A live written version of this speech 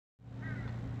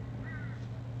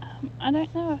I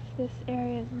don't know if this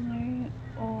area is new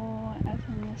or as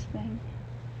in this thing.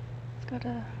 It's got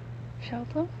a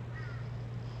shelter,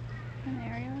 an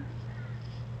area,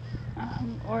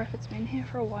 or if it's been here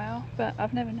for a while, but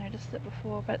I've never noticed it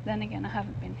before. But then again, I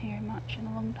haven't been here much in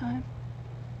a long time.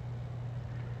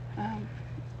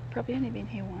 Probably only been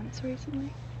here once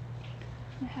recently.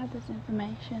 I had this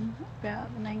information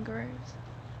about the mangroves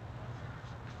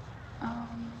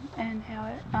and how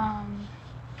it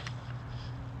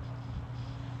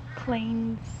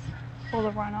cleans all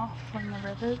the runoff from the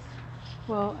rivers.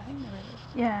 Well, I think the rivers.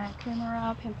 Yeah,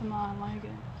 Coomera, Pimpama and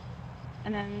Logan.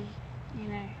 And then, you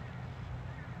know,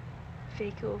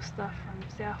 fecal stuff from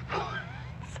Southport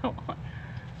and so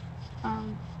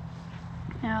on.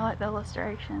 Yeah, I like the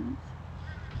illustrations.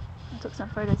 I took some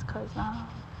photos because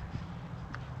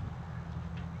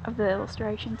of the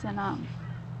illustrations and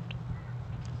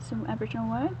some Aboriginal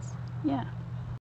words. Yeah.